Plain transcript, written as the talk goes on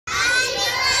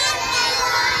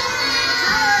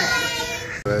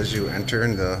as you enter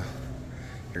in the,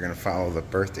 you're going to follow the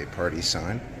birthday party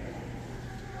sign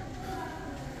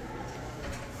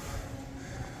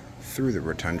through the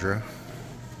rotunda.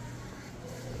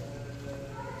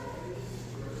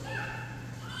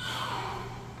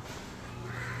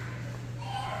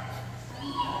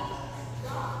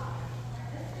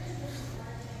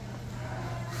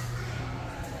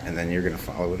 And then you're going to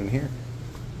follow it in here.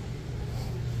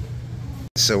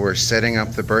 So we're setting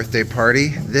up the birthday party.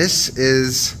 This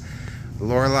is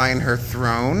Lorelei and her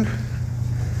throne.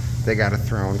 They got a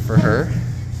throne for her.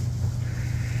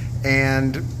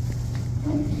 And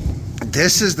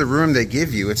this is the room they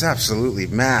give you. It's absolutely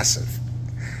massive.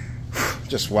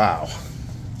 Just wow.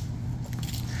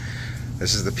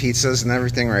 This is the pizzas and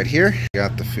everything right here.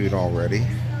 Got the food all ready.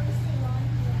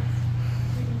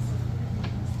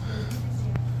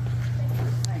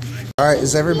 All right,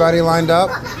 is everybody lined up?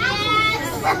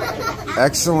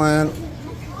 Excellent.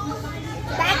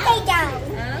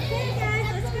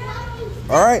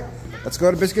 All right, let's go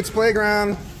to Biscuit's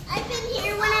Playground. I've been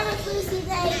here when I was Lucy's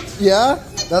age. Yeah?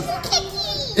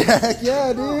 Heck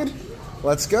yeah, dude.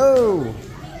 Let's go.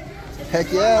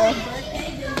 Heck yeah.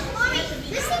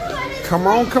 Come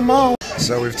on, come on.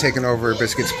 So we've taken over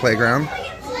Biscuit's Playground.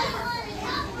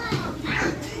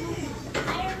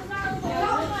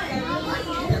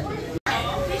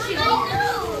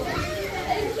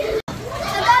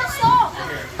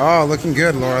 Oh, looking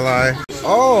good, Lorelei.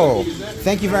 Oh,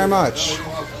 thank you very much.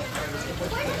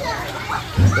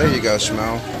 There you go,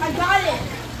 Schmo. I got it.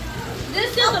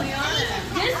 This one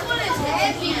is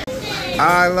heavy.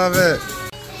 I love it.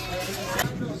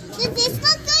 Does this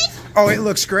look good? Oh, it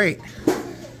looks great.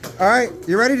 All right,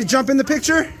 you ready to jump in the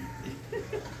picture?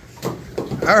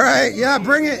 All right, yeah,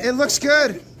 bring it. It looks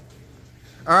good.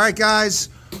 All right, guys.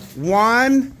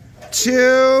 1,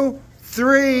 2,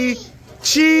 3.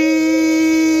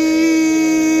 Cheese!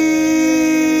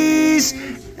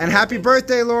 And happy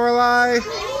birthday, Lorelei.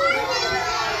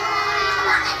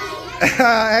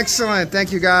 Excellent.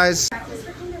 Thank you, guys.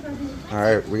 All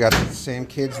right, we got the same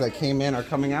kids that came in are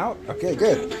coming out. Okay,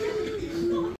 good.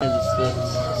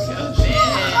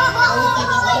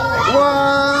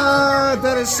 What?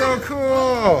 That is so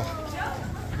cool.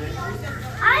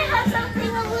 I have something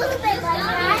a little bit like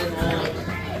that.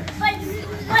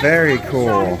 But very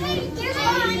cool.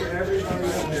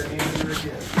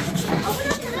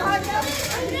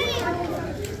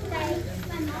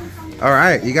 All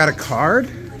right, you got a card?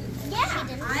 Yeah.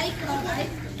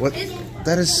 What?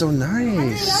 That is so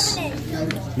nice.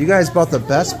 You guys bought the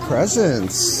best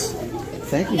presents.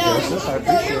 Thank you, Joseph. I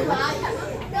appreciate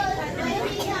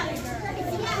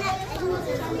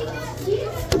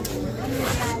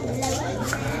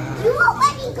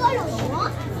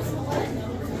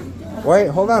it. Wait,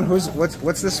 hold on.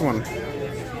 What's this one?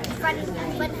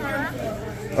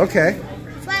 Okay.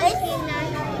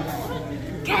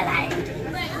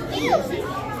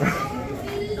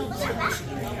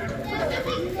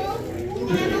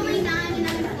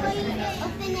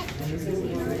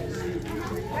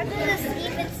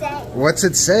 What's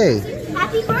it say?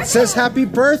 Happy birthday. It says happy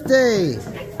birthday.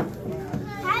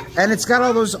 And it's got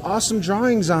all those awesome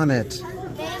drawings on it.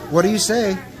 What do you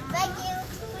say? Thank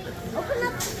you. Open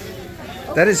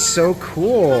up. That is so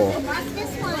cool.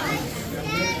 This one.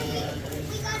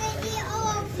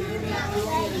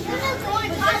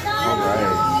 All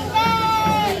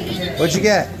right. What'd you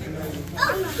get?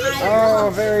 Oh,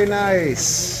 very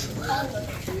nice. A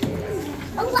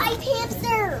live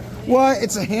hamster. What?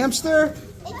 It's a hamster?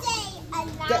 It's a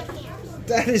live hamster.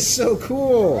 That is so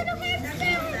cool. Little hamster.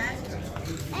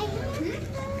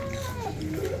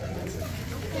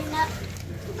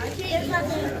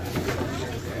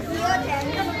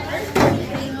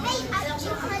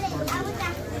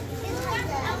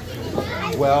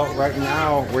 Well, right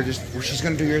now she's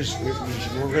gonna do yours.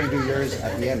 We're gonna do yours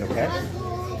at the end, okay?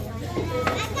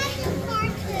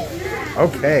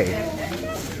 Okay.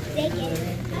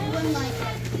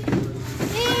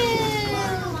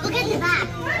 Look at the back.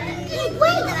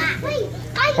 Wait, the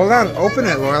back. Hold on, open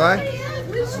it, Lorelei.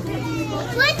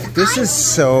 This is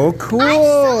so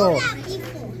cool.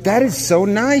 That is so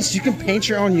nice. You can paint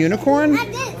your own unicorn?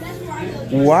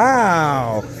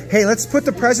 Wow. Hey, let's put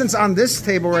the presents on this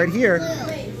table right here.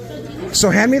 So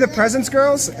hand me the presents,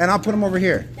 girls, and I'll put them over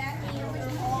here.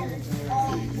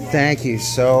 Thank you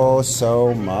so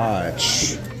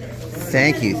much.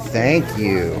 Thank you.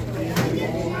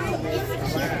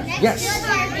 Yes.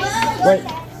 Wait.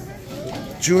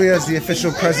 Julia is the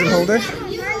official present holder?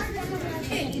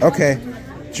 Okay.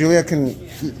 Julia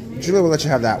will let you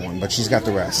have that one, but she's got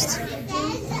the rest.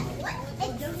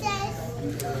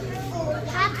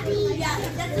 Happy.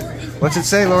 What's it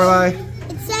say, Lorelei?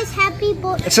 It says happy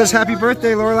birthday. It says happy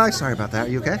birthday, Lorelei. Sorry about that.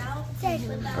 Are you okay?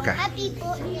 Okay. Happy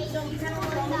birthday.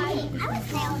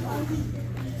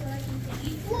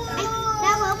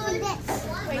 Now open this.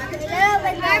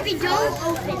 Harvey, don't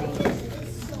open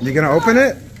it. You gonna open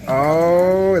it?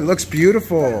 Oh, it looks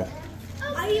beautiful.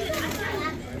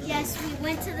 Yes, we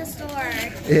went to the store.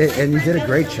 And you did a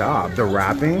great job. The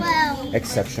wrapping, Well,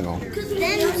 exceptional.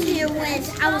 then here when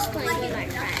I was playing with my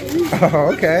friend.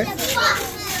 Oh, okay.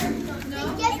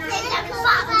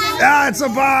 Ah, it's a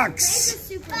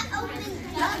box.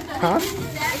 Huh?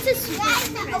 It's a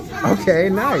super. Okay,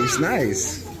 nice,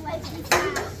 nice.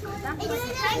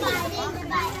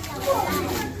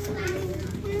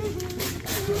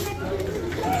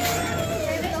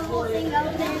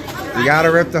 You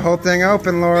gotta rip the whole thing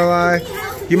open, Lorelei.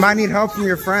 You might need help from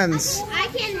your friends. I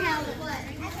can help.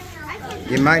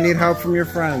 You might need help from your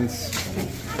friends.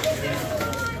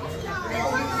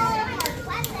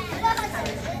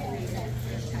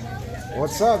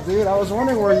 What's up, dude? I was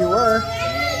wondering where you were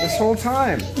this whole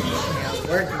time.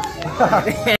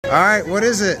 Alright, what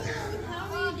is it?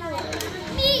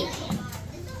 Me.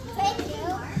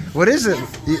 What is it?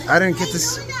 I didn't get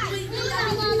this.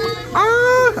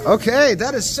 Ah, okay,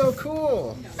 that is so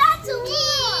cool. That's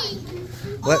me.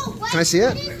 What? Can I see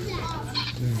it?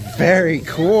 Very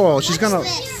cool. She's gonna.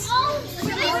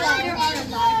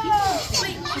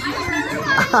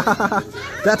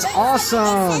 That's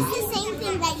awesome. It's the same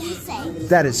thing that you say.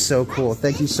 That is so cool.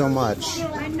 Thank you so much.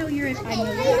 I know you're. You can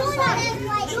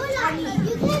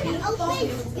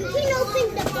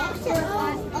open the box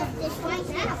of this right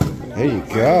now. There you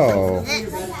go.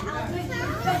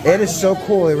 It is so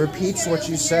cool. It repeats what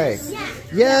you say.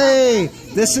 Yay!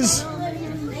 This is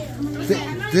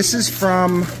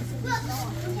from.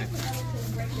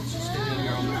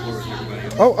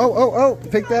 Oh!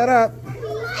 Pick that up.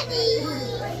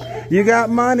 You got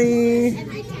money.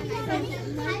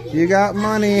 You got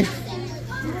money.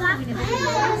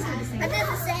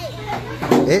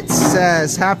 It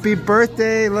says, happy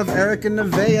birthday, love Eric and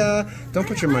Nevaeh. Don't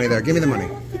put your money there. Give me the money.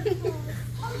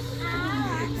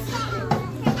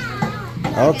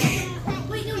 Okay.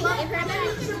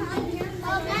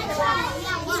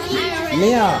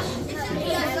 Mia.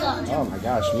 Oh my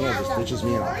gosh, Mia just ditches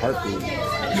me in a heartbeat.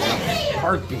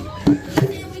 Heartbeat.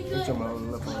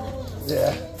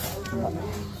 Yeah.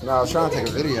 No, I was trying to take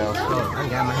a video. Oh, I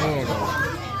got my hand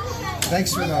on.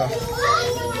 Thanks for the.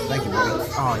 Thank you, buddy.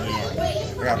 Oh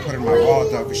yeah. I gotta put it in my wallet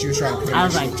though, because she was trying to put it in I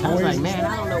was some like, toys. man,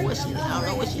 I don't know what she like.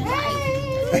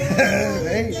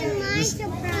 Hey,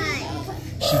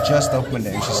 she just opened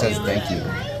it and she says thank you.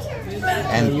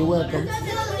 And You're welcome.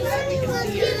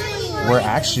 we're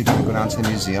actually gonna go down to the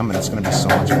museum and it's gonna be so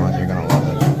much fun. You're gonna love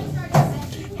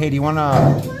it. Hey, do you want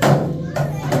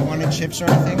chips or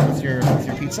anything with your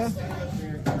pizza?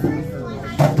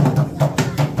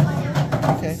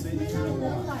 Okay.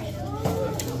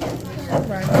 All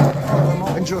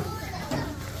right. Enjoy.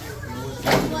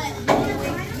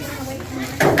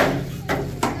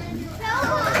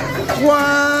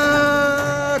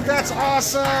 What? That's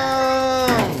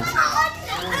awesome!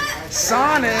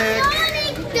 Sonic!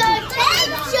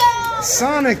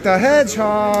 Sonic the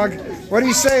Hedgehog! What do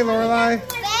you say, Lorelei?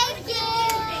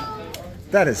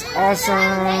 That is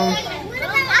awesome!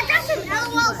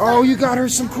 Oh, you got her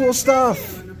some cool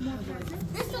stuff!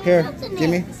 Here, give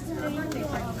me.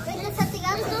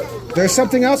 There's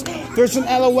something else? There's an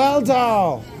LOL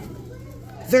doll!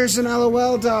 There's an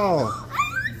LOL doll!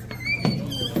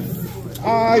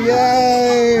 Oh,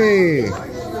 yay!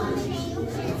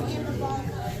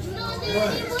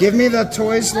 Give me the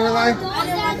toys, Lorelei.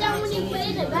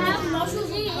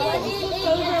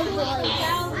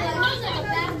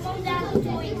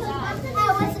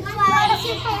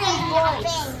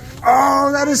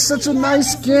 Oh, that is such a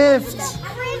nice gift.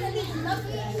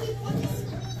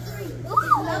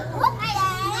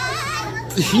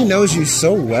 He knows you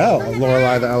so well,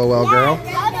 Lorelei, the LOL girl.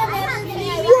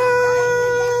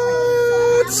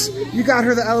 What? You got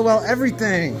her the LOL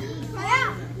everything.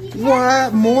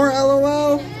 What? More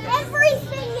LOL?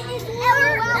 Everything is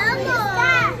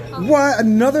LOL. What?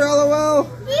 Another LOL?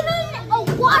 Even a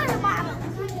water bottle.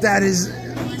 That is...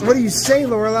 What do you say,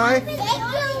 Lorelei? Thank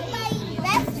you, my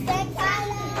best friend,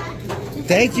 Tyler.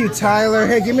 Thank you, Tyler.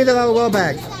 Hey, give me the LOL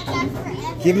bag.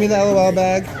 Give me the LOL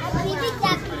bag.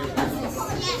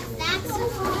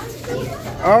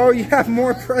 Oh, you have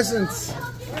more presents.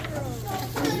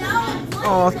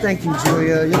 Oh, thank you,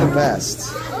 Julia. You're the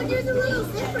best. Oh, there's a little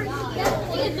zipper.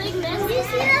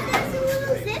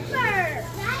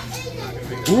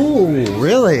 Ooh,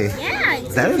 really? Yeah,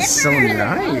 it's That is so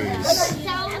nice.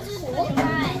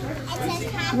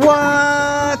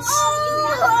 What?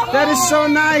 That is so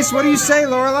nice. What do you say,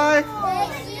 Lorelei?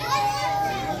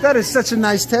 That is such a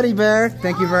nice teddy bear.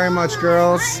 Thank you very much,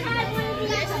 girls.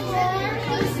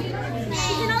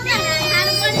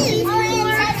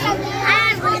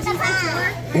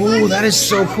 Ooh, that is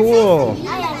so cool.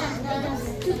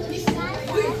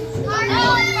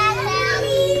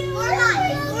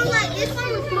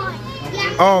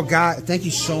 Oh, God, thank you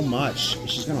so much.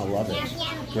 She's going to love it.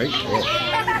 Great pick.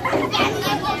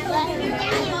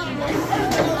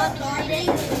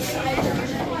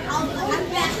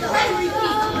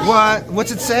 What?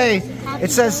 What's it say? It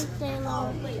says...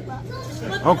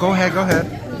 Oh, go ahead, go ahead.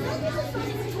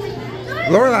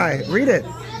 Lorelei, read it.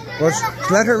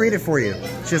 Let her read it for you.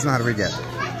 She doesn't know how to read yet.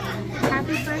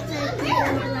 Happy birthday to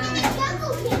Lorelei.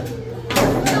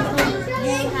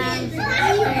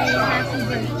 Happy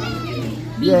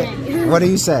birthday. Yeah. What do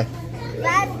you say?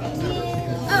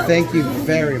 Thank you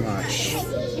very much.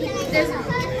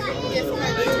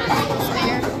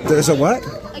 There's a what?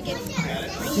 A gift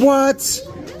card. What?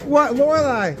 What,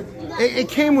 Lorelei? It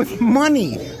came with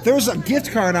money. There's a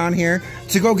gift card on here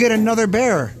to go get another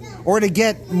bear or to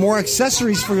get more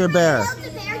accessories for your bear.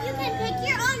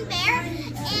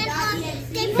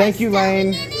 Thank you,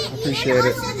 Lane. Appreciate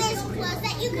it.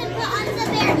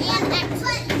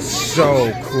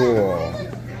 So cool.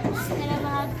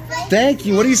 Thank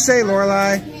you. What do you say,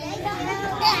 Lorelei?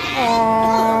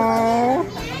 Aww.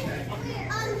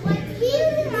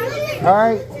 All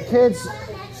right, kids.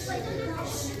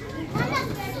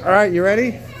 All right, you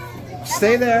ready?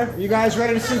 Stay there. You guys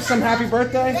ready to sing some happy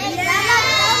birthday?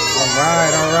 All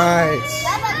right, all right.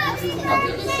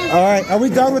 All right, are we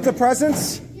done with the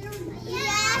presents?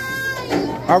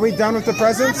 Are we done with the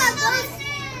presents?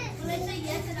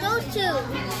 Those two.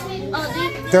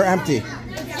 Oh, they're empty.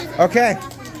 Okay.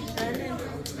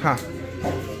 Huh.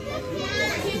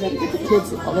 Get the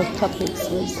kids all those cupcakes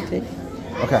today.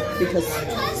 Okay. Because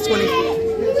it's 20.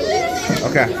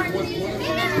 Okay.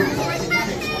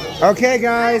 Okay,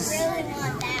 guys.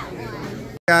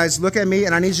 Guys, look at me,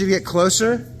 and I need you to get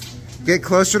closer. Get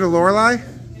closer to Lorelei.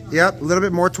 Yep, a little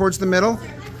bit more towards the middle.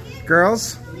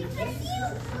 Girls.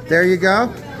 There you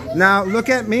go. Now, look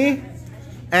at me,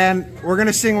 and we're going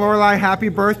to sing Lorelei Happy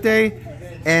Birthday.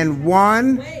 And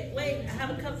one... Wait, I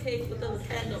have a cupcake with those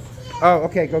candles. Oh,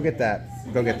 okay, go get that.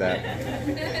 Go get that.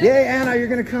 Yay, Anna, you're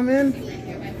going to come in?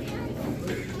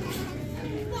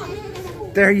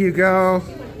 There you go.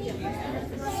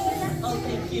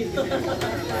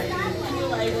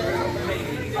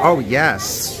 Oh,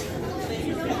 yes.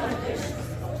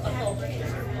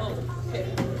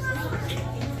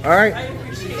 All right.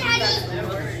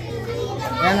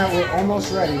 Anna, we're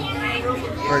almost ready.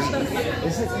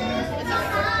 Is it?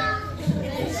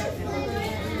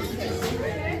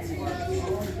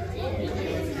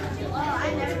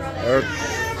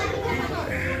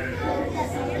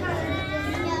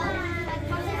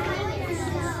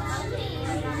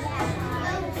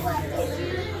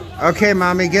 Okay,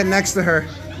 Mommy, get next to her.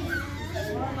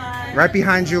 Right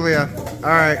behind Julia. All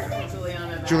right.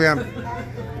 Juliana.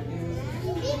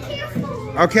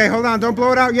 Okay, hold on. Don't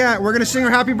blow it out yet. We're going to sing her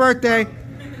happy birthday.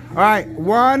 All right.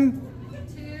 1,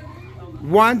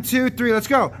 2, 3. Let's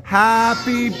go.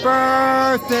 Happy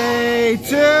birthday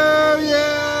to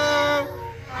you.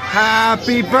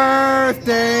 Happy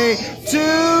birthday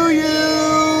to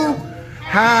you.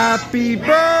 Happy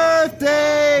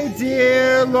birthday,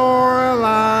 dear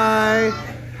Lorelei.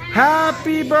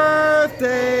 Happy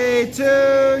birthday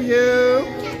to you.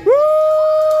 Woo!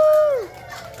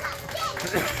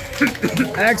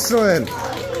 Excellent.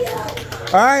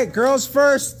 All right, girls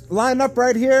first. Line up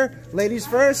right here. Ladies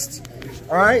first.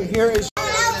 All right, here is...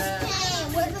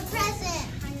 where's the present?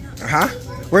 Huh?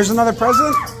 Where's another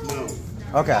present?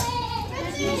 Okay.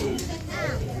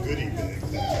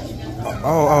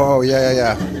 Oh, yeah.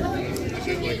 Yeah.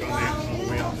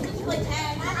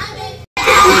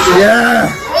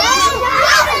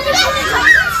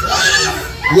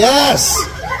 Yes.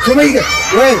 Can we get,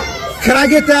 wait, can I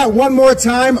get that one more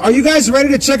time? Are you guys ready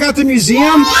to check out the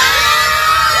museum?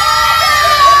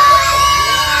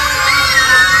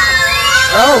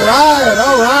 All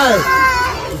right.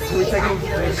 Can we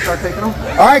start taking them?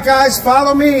 All right, guys,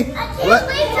 follow me.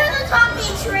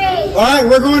 Tree. All right,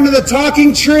 we're going to the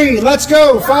talking tree. Let's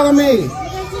go. Follow me.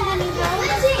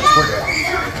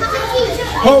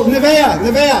 Oh,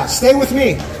 Nevaeh, stay with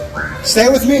me. Stay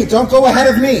with me. Don't go ahead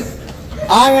of me.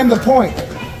 I am the point.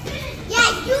 Yeah,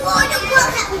 you are the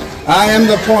point. I am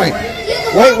the point.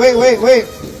 Wait.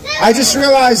 I just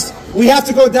realized we have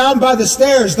to go down by the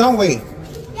stairs, don't we?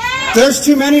 Yeah. There's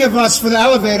too many of us for the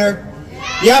elevator.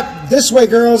 Yep, this way,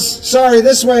 girls. Sorry,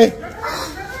 this way.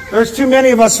 There's too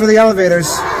many of us for the elevators.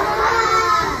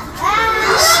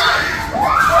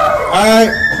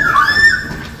 right.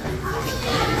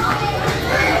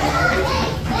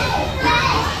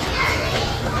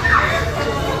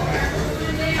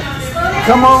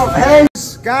 Come on, hey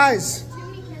guys.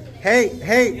 Hey,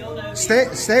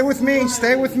 stay with me.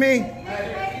 Stay with me.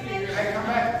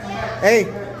 Hey,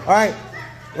 all right.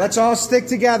 Let's all stick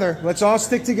together. Let's all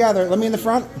stick together. Let me in the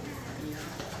front.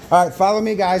 All right, follow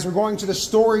me, guys. We're going to the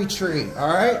story tree.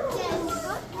 All right.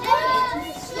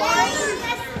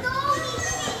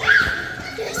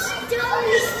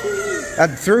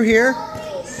 Through here.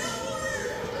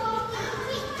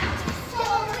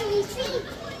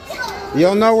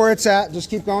 You'll know where it's at. Just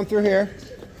keep going through here.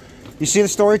 You see the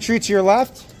story tree to your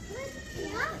left?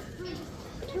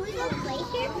 Can we go play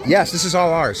here? Yes, this is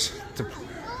all ours.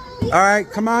 All right,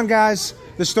 come on, guys.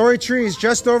 The story tree is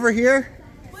just over here.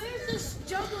 Where's this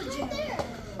jungle gym?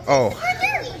 Oh. I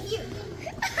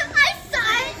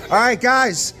saw it. All right,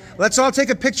 guys. Let's all take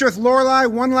a picture with Lorelei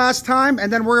one last time,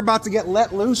 and then we're about to get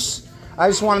let loose. I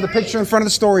just wanted the picture in front of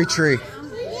the story tree.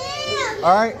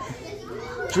 All right.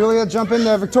 Julia, jump in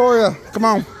there. Victoria, come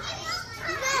on.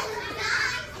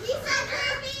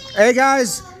 Hey,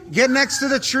 guys, get next to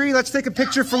the tree. Let's take a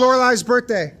picture for Lorelei's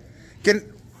birthday.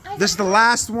 This is the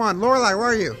last one. Lorelei, where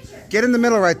are you? Get in the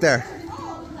middle right there.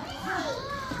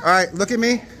 All right, look at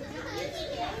me.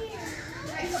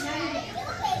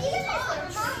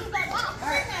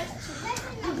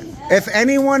 If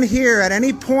anyone here at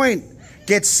any point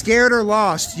gets scared or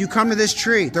lost, you come to this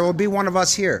tree. There will be one of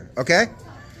us here, okay?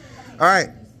 All right.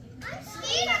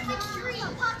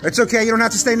 It's okay. You don't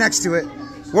have to stay next to it.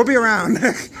 We'll be around.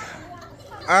 All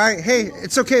right. Hey,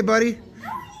 it's okay, buddy.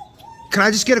 Can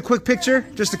I just get a quick picture?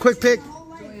 Just a quick pic?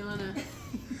 Juliana.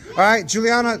 All right,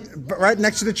 Juliana, right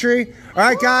next to the tree. All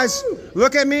right, guys,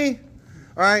 look at me.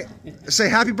 All right. Say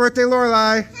happy birthday,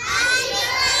 Lorelei.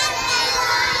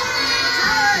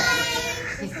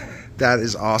 That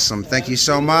is awesome. Thank you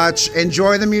so much.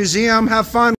 Enjoy the museum. Have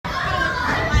fun.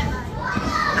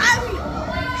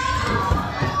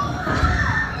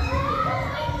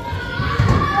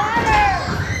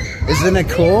 Isn't it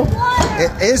cool?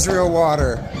 It is real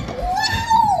water.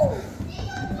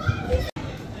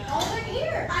 Over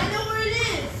here. I know where it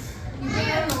is. You bring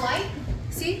it on the light?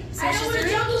 See? I know where the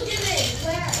jungle gym is.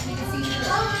 Where? You can see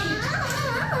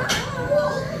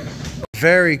it.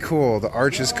 Very cool. The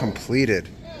arch is completed.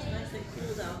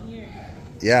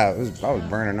 Yeah, it was probably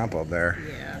burning up up there.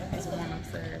 Yeah, it's warm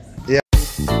upstairs. Yeah.